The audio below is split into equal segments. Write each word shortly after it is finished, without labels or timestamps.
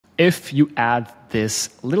if you add this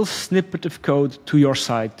little snippet of code to your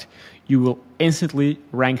site, you will instantly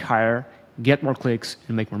rank higher, get more clicks,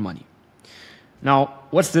 and make more money. Now,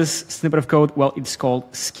 what's this snippet of code? Well, it's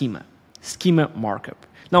called Schema, Schema Markup.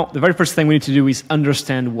 Now, the very first thing we need to do is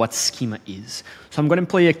understand what Schema is. So I'm going to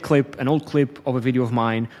play a clip, an old clip of a video of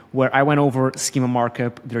mine where I went over Schema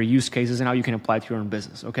Markup, their use cases, and how you can apply it to your own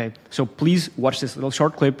business, okay? So please watch this little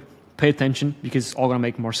short clip, pay attention, because it's all going to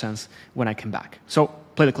make more sense when I come back. So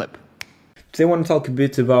play the clip. Today I want to talk a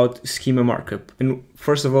bit about Schema Markup. And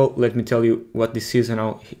first of all, let me tell you what this is and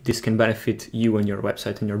how this can benefit you and your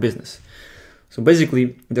website and your business. So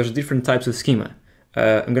basically, there's different types of schema.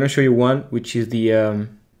 I'm going to show you one, which is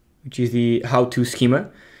the how-to schema.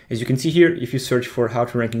 As you can see here, if you search for how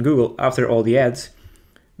to rank in Google after all the ads,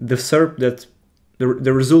 the SERP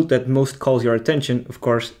the result that most calls your attention, of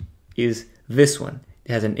course, is this one.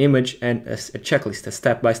 It has an image and a checklist, a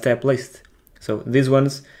step-by-step list. So this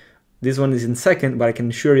one is in second, but I can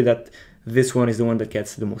assure you that this one is the one that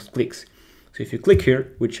gets the most clicks. So if you click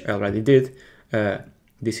here, which I already did,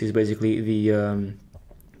 this is basically the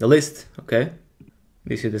list, okay?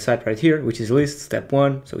 This is the site right here, which is list, step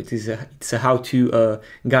 1. So it's a how-to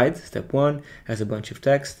guide. Step 1 has a bunch of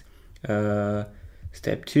text.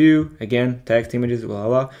 Step 2, again, text, images, blah,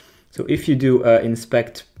 blah, blah. So if you do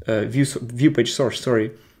inspect view page source,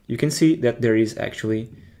 sorry, you can see that there is actually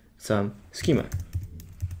some schema.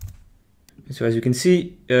 So as you can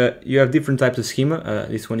see, you have different types of schema.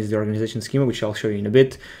 This one is the organization schema, which I'll show you in a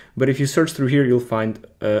bit. But if you search through here, you'll find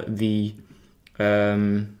the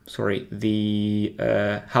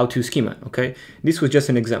how-to schema, okay? This was just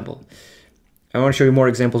an example. I want to show you more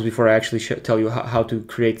examples before I actually tell you how to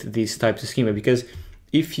create these types of schema, because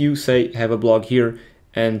if you, say, have a blog here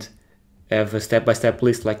and have a step-by-step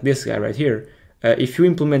list like this guy right here, if you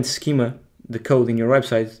implement schema, the code in your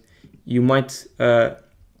website, you might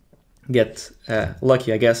get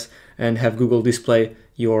lucky, I guess, and have Google display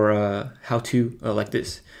your how-to like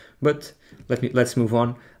this. But let's move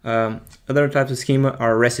on. Other types of schema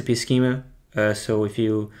are recipe schema. So if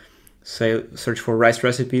you search for rice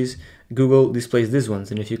recipes, Google displays these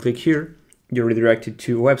ones, and if you click here, you're redirected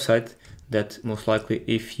to a website that most likely,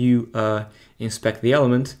 if you inspect the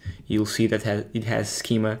element, you'll see that it has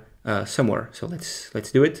schema somewhere. So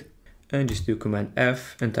let's do it, and just do Command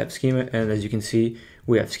F and type schema, and as you can see,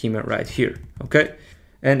 we have schema right here. Okay,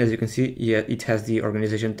 and as you can see, yeah, it has the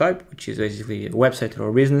organization type, which is basically a website or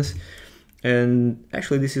a business. And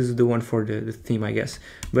actually this is the one for the theme, I guess.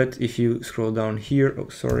 But if you scroll down here, oh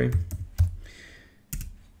sorry,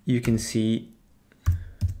 you can see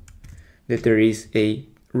that there is a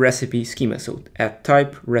recipe schema. So add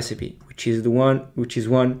type recipe, which is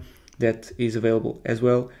one that is available as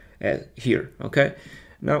well as here. Okay,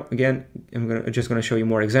 now again, I'm just gonna show you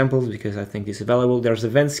more examples because I think this is valuable. There's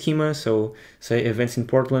event schema, so say events in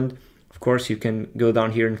Portland. Of course, you can go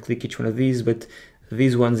down here and click each one of these, but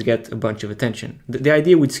these ones get a bunch of attention. The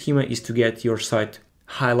idea with schema is to get your site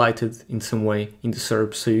highlighted in some way in the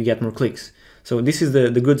SERP so you get more clicks. So this is the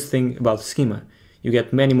good thing about schema. You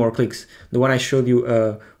get many more clicks. The one I showed you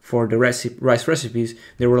for the rice recipes,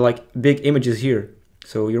 there were like big images here.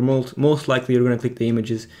 So you're most likely you're going to click the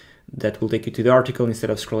images that will take you to the article instead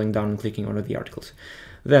of scrolling down and clicking on the articles.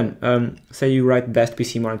 Then say you write best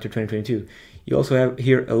PC monitor 2022. You also have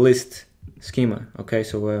here a list schema. Okay,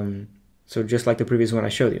 so just like the previous one I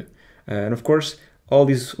showed you. And of course, all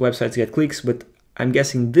these websites get clicks, but I'm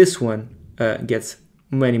guessing this one gets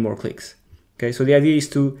many more clicks. Okay, so the idea is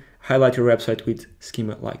to highlight your website with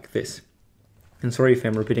schema like this. And sorry if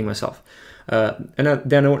I'm repeating myself. And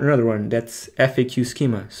then another one, that's FAQ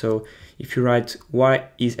schema. So if you write, why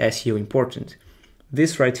is SEO important?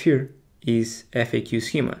 This right here is FAQ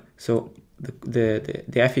schema. So the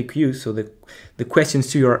FAQ, so the questions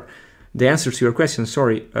to the answers to your questions,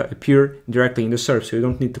 sorry, appear directly in the SERP, so you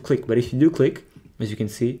don't need to click. But if you do click, as you can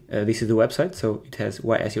see, this is the website, so it has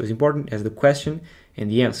why SEO is important, it has the question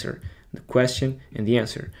and the answer. The question and the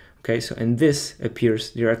answer. Okay, so and this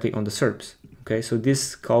appears directly on the SERPs. Okay, so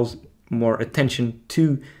this calls more attention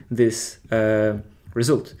to this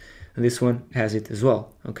result. And this one has it as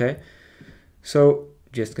well. Okay, so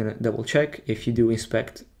just gonna double check. If you do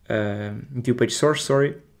inspect view page source,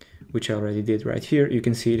 sorry, which I already did right here, you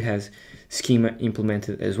can see it has schema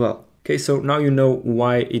implemented as well. Okay, so now you know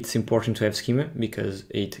why it's important to have schema, because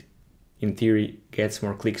it, in theory, gets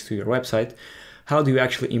more clicks to your website. How do you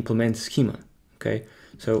actually implement schema? Okay,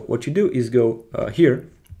 so what you do is go here.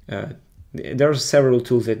 There are several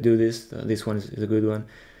tools that do this. This one is a good one.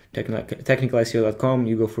 technicalseo.com,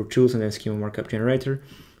 you go for tools and then schema markup generator.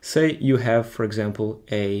 Say you have, for example,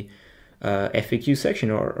 a FAQ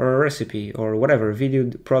section or a recipe or whatever, video,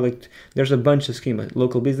 product. There's a bunch of schema.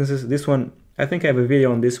 Local businesses. This one, I think I have a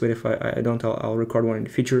video on this, but if I don't, I'll record one in the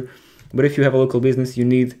future. But if you have a local business, you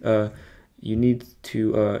need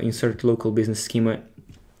to insert local business schema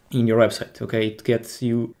in your website. Okay, it gets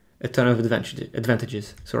you a ton of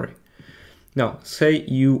advantages. Sorry. Now, say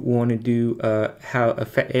you want to do how a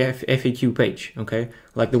FAQ page, okay,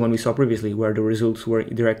 like the one we saw previously, where the results were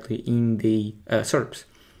directly in the SERPs.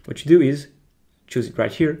 What you do is choose it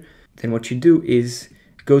right here. Then what you do is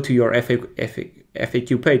go to your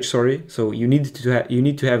FAQ page. Sorry, so you need to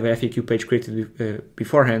have a FAQ page created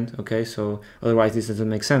beforehand. Okay, so otherwise this doesn't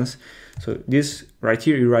make sense. So this right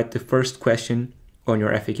here, you write the first question on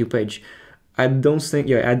your FAQ page. I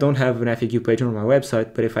don't have an FAQ page on my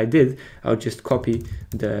website, but if I did, I would just copy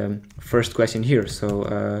the first question here.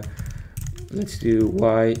 So let's do,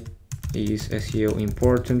 why is SEO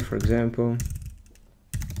important, for example,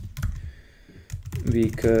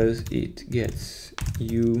 because it gets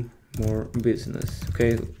you more business.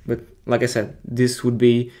 Okay, but like I said, this would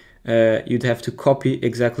be you'd have to copy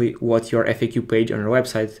exactly what your FAQ page on your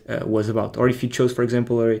website was about. Or if you chose, for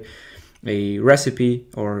example, a recipe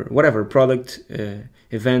or whatever, product,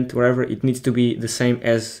 event, whatever, it needs to be the same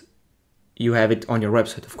as you have it on your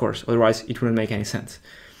website, of course, otherwise it wouldn't make any sense.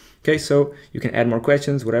 Okay, so you can add more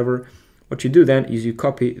questions, whatever. What you do then is you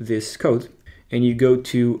copy this code and you go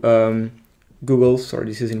to Google, sorry,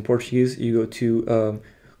 this is in Portuguese, you go to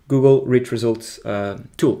Google Rich Results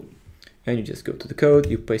tool. And you just go to the code,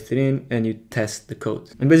 you paste it in, and you test the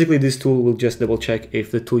code. And basically this tool will just double check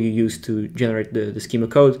if the tool you use to generate the schema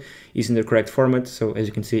code is in the correct format. So as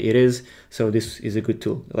you can see, it is. So this is a good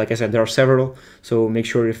tool. Like I said, there are several. So make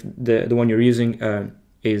sure if the one you're using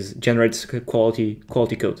generates quality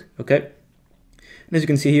code, okay? And as you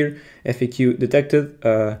can see here, FAQ detected.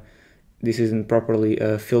 This isn't properly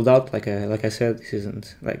filled out. Like I said, this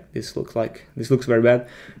isn't like this looks very bad.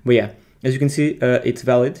 But yeah, as you can see, it's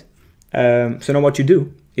valid. So now what you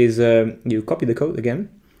do is you copy the code again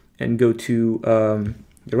and go to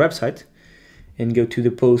your website and go to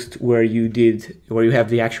the post where you have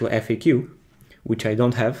the actual FAQ, which I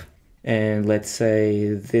don't have. And let's say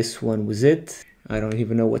this one was it. I don't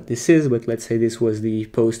even know what this is, but let's say this was the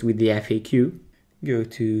post with the FAQ. Go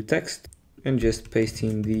to text and just paste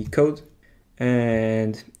in the code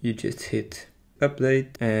and you just hit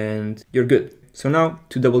update and you're good. So now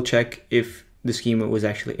to double check if the schema was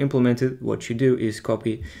actually implemented, what you do is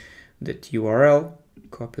copy that URL,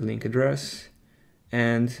 copy link address,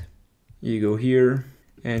 and you go here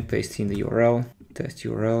and paste in the URL, test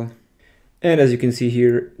URL. And as you can see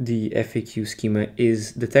here, the FAQ schema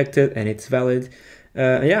is detected and it's valid.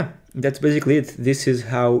 Yeah, that's basically it. This is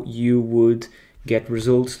how you would get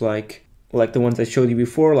results like the ones I showed you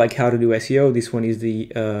before, like how to do SEO. This one is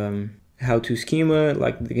the how-to schema,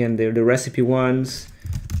 like again, they're the recipe ones.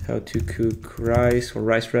 How to cook rice or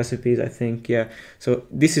rice recipes, I think, yeah. So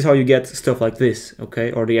this is how you get stuff like this,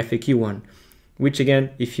 okay, or the FAQ one, which again,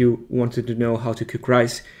 if you wanted to know how to cook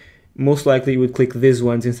rice, most likely you would click these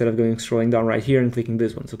ones instead of scrolling down right here and clicking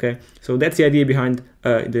these ones, okay? So that's the idea behind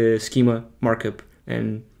the schema markup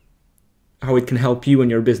and how it can help you and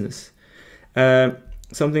your business.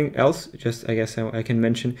 Something else, just I guess I can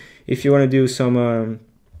mention, if you want to do some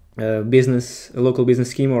a local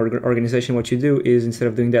business schema or organization, what you do is instead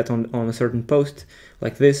of doing that on a certain post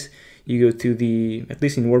like this, you go to at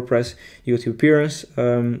least in WordPress, you go to appearance,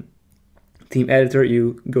 theme editor,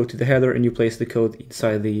 you go to the header and you place the code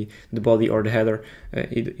inside the body or the header.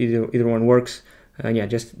 Either one works. And yeah,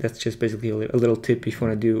 that's just basically a little tip if you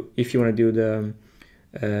want to do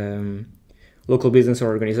the local business or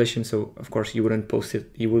organization. So of course you wouldn't post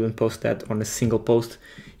that on a single post.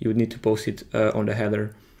 You would need to post it on the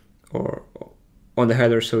header or on the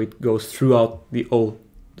header, so it goes throughout the whole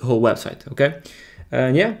website, okay?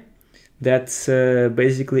 And yeah, that's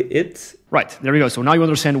basically it. Right, there we go. So now you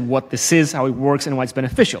understand what this is, how it works, and why it's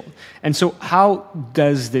beneficial. And so how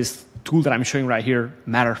does this tool that I'm showing right here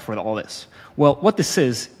matter for all this? Well, what this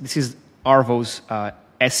is Arvow's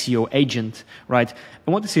SEO agent, right?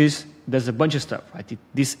 And what this is, there's a bunch of stuff, right?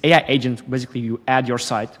 This AI agent, basically you add your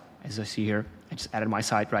site, as I see here. I just added my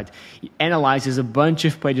site, right? It analyzes a bunch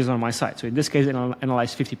of pages on my site. So in this case, it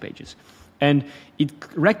analyzed 50 pages. And it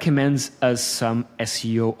recommends us some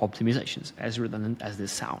SEO optimizations, as redundant as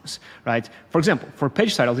this sounds, right? For example, for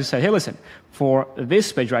page titles, it said, hey, listen, for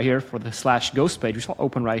this page right here, for the /ghost page, which I'll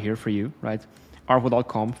open right here for you, right?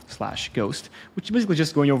 arvow.com/ghost, which is basically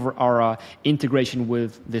just going over our integration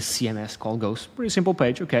with this CMS called Ghost. Pretty simple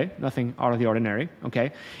page, okay? Nothing out of the ordinary,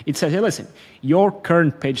 okay? It says, hey, listen, your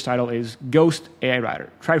current page title is Ghost AI Writer.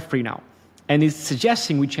 Try it free now. and it's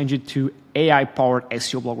suggesting we change it to AI-powered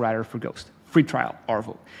SEO blog writer for Ghost, free trial,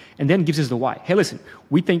 Arvow. And then gives us the why. Hey, listen,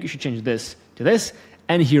 we think you should change this to this,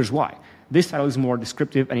 and here's why. This title is more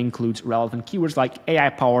descriptive and includes relevant keywords like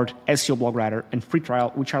AI-powered SEO blog writer and free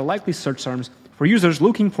trial, which are likely search terms for users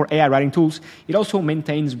looking for AI writing tools. It also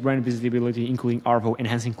maintains brand visibility, including Arvow,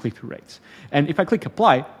 enhancing click-through rates. And if I click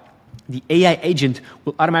apply, the AI agent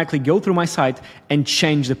will automatically go through my site and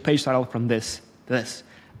change the page title from this to this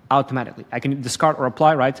automatically. I can discard or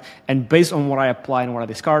apply, right? And based on what I apply and what I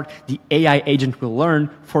discard, the AI agent will learn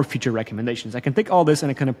for future recommendations. I can take all this and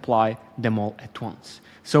I can apply them all at once.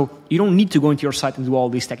 So you don't need to go into your site and do all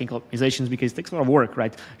these technical optimizations because it takes a lot of work,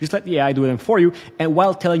 right? Just let the AI do them for you, and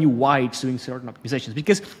while telling you why it's doing certain optimizations.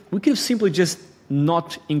 Because we could have simply just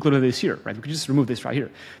not included this here, right? We could just remove this right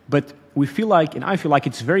here. But we feel like, and I feel like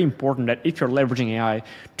it's very important that if you're leveraging AI,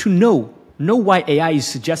 to know why AI is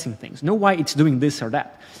suggesting things, know why it's doing this or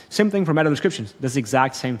that. Same thing for meta descriptions. That's the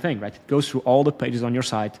exact same thing, right? It goes through all the pages on your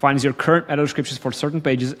site, finds your current meta descriptions for certain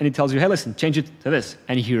pages, and it tells you, hey, listen, change it to this,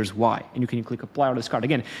 and here's why. And you can click apply or discard.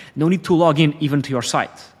 Again, no need to log in even to your site,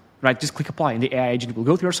 right? Just click apply, and the AI agent will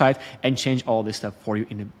go to your site and change all this stuff for you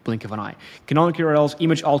in a blink of an eye. Canonical URLs,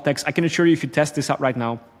 image alt text. I can assure you, if you test this out right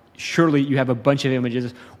now, surely you have a bunch of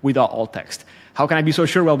images without alt text. How can I be so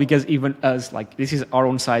sure? Well, because even us, like this is our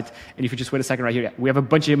own site, and if you just wait a second right here, yeah, we have a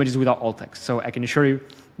bunch of images without alt text. So I can assure you,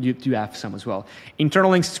 you do have some as well.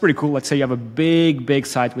 Internal links, it's pretty cool. Let's say you have a big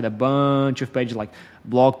site with a bunch of pages like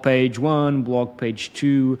blog page 1, blog page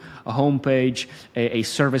 2, a home page, a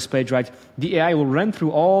service page, right? The AI will run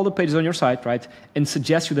through all the pages on your site, right, and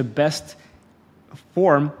suggest you the best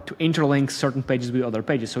form to interlink certain pages with other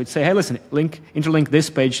pages. So it'd say, hey, listen, interlink this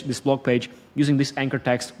page, this blog page, using this anchor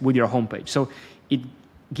text with your home page. So it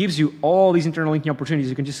gives you all these internal linking opportunities.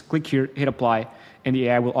 You can just click here, hit apply, and the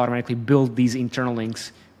AI will automatically build these internal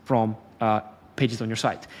links from pages on your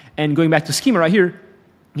site. And going back to Schema right here,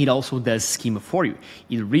 it also does Schema for you.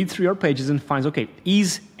 It reads through your pages and finds, okay,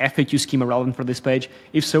 is FAQ schema relevant for this page?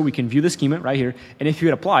 If so, we can view the schema right here. And if you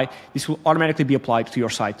hit apply, this will automatically be applied to your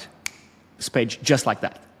site page just like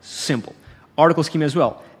that. Simple. Article schema as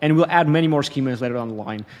well. And we'll add many more schemas later down the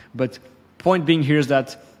line. But point being here is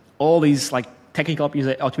that all these like technical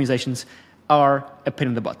optimizations are a pain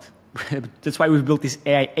in the butt. That's why we've built this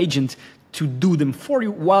AI agent to do them for you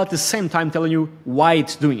while at the same time telling you why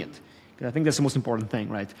it's doing it. Because I think that's the most important thing,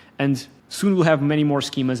 right? And soon we'll have many more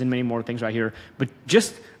schemas and many more things right here. But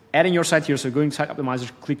just adding your site here, so going to Site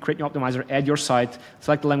Optimizer, click Create New Optimizer, add your site,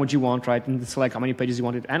 select the language you want, right? And select how many pages you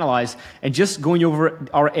want to analyze. And just going over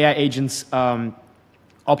our AI agents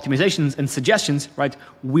optimizations and suggestions, right,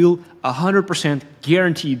 will 100%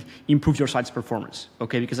 guaranteed improve your site's performance,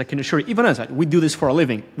 okay? Because I can assure you, even us, right, we do this for a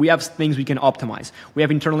living. We have things we can optimize. We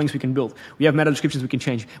have internal links we can build. We have meta descriptions we can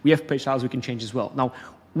change. We have page styles we can change as well. Now,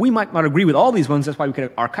 we might not agree with all these ones, that's why we can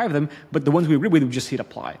archive them, but the ones we agree with, we just hit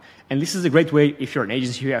apply. And this is a great way, if you're an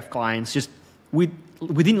agency, you have clients, just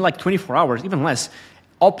within like 24 hours, even less,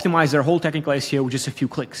 optimize their whole technical SEO with just a few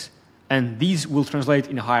clicks. And these will translate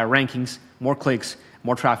in higher rankings, more clicks,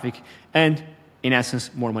 more traffic, and in essence,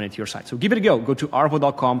 more money to your site. So give it a go. Go to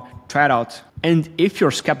arvow.com, try it out. And if you're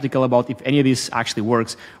skeptical about if any of this actually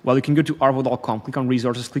works, well, you can go to arvow.com, click on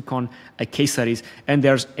resources, click on case studies, and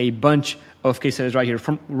there's a bunch of case studies right here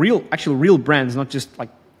from actual real brands, not just like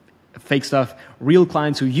fake stuff, real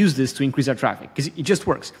clients who use this to increase their traffic, because it just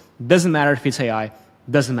works. Doesn't matter if it's AI,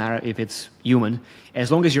 doesn't matter if it's human.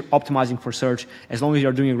 As long as you're optimizing for search, as long as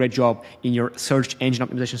you're doing a great job in your search engine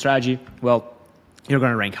optimization strategy, well, you're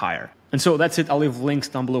going to rank higher. And so that's it. I'll leave links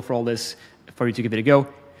down below for all this for you to give it a go.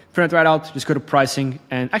 If you want to try it out, just go to pricing.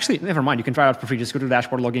 And actually, never mind. You can try it out for free. Just go to the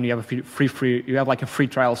dashboard, log in. You have you have like a free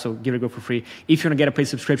trial, so give it a go for free. If you want to get a paid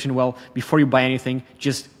subscription, well, before you buy anything,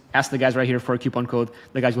 just ask the guys right here for a coupon code.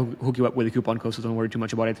 The guys will hook you up with a coupon code, so don't worry too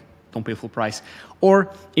much about it. Don't pay full price.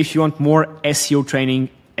 Or if you want more SEO training,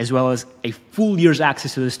 as well as a full year's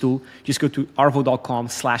access to this tool, just go to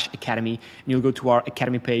arvow.com/academy, and you'll go to our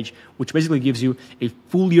academy page, which basically gives you a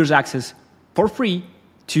full year's access for free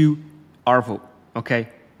to Arvow, okay?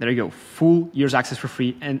 There you go, full year's access for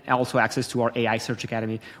free, and also access to our AI Search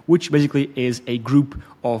Academy, which basically is a group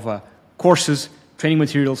of courses, training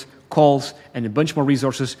materials, calls, and a bunch more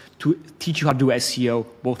resources to teach you how to do SEO,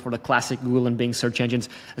 both for the classic Google and Bing search engines,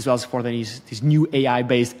 as well as for these new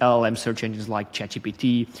AI-based LLM search engines like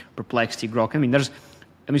ChatGPT, Perplexity, Grok. I mean, let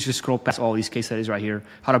me just scroll past all these case studies right here.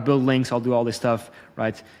 How to build links, I'll do all this stuff,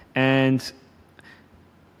 right? And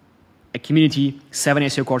a community, 7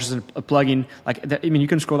 SEO courses, and a plugin. I mean, you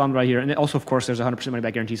can scroll down right here. And also, of course, there's a 100% money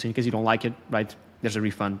back guarantee, so in case you don't like it, right, there's a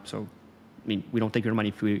refund. So I mean, we don't take your money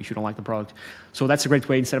if you don't like the product. So that's a great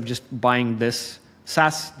way. Instead of just buying this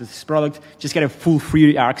SaaS, this product, just get a full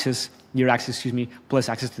free access, plus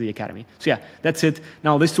access to the academy. So yeah, that's it.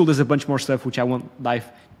 Now this tool does a bunch more stuff, which I won't dive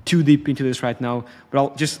too deep into this right now, but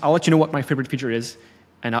I'll let you know what my favorite feature is.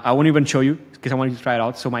 And I won't even show you because I want you to try it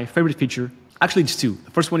out. So my favorite feature, actually it's two.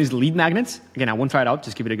 The first one is lead magnets. Again, I won't try it out,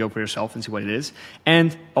 just give it a go for yourself and see what it is.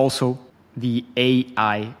 And also the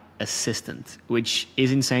AI assistant, which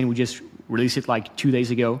is insane. We just released it like 2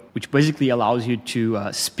 days ago, which basically allows you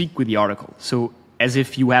to speak with the article. So as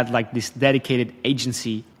if you had like this dedicated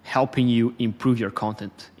agency helping you improve your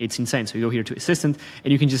content. It's insane. So you go here to assistant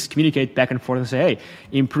and you can just communicate back and forth and say, hey,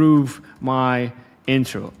 improve my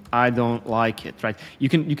intro. I don't like it, right? You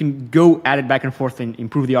can go add it back and forth and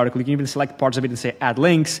improve the article. You can even select parts of it and say add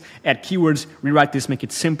links, add keywords, rewrite this, make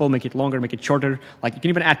it simple, make it longer, make it shorter. Like you can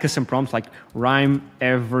even add custom prompts like rhyme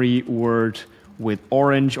every word with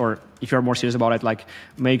orange, or if you're more serious about it, like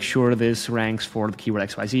make sure this ranks for the keyword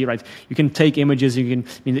XYZ, right? You can take images,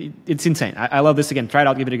 it's insane. I love this. Again, try it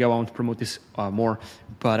out, give it a go. I want to promote this more.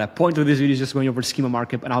 But point of this video is just going over schema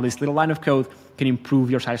markup and how this little line of code can improve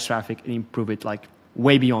your site's traffic and improve it like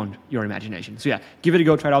way beyond your imagination. So yeah, give it a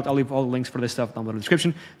go, try it out. I'll leave all the links for this stuff down below in the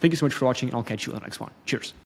description. Thank you so much for watching, and I'll catch you on the next one. Cheers.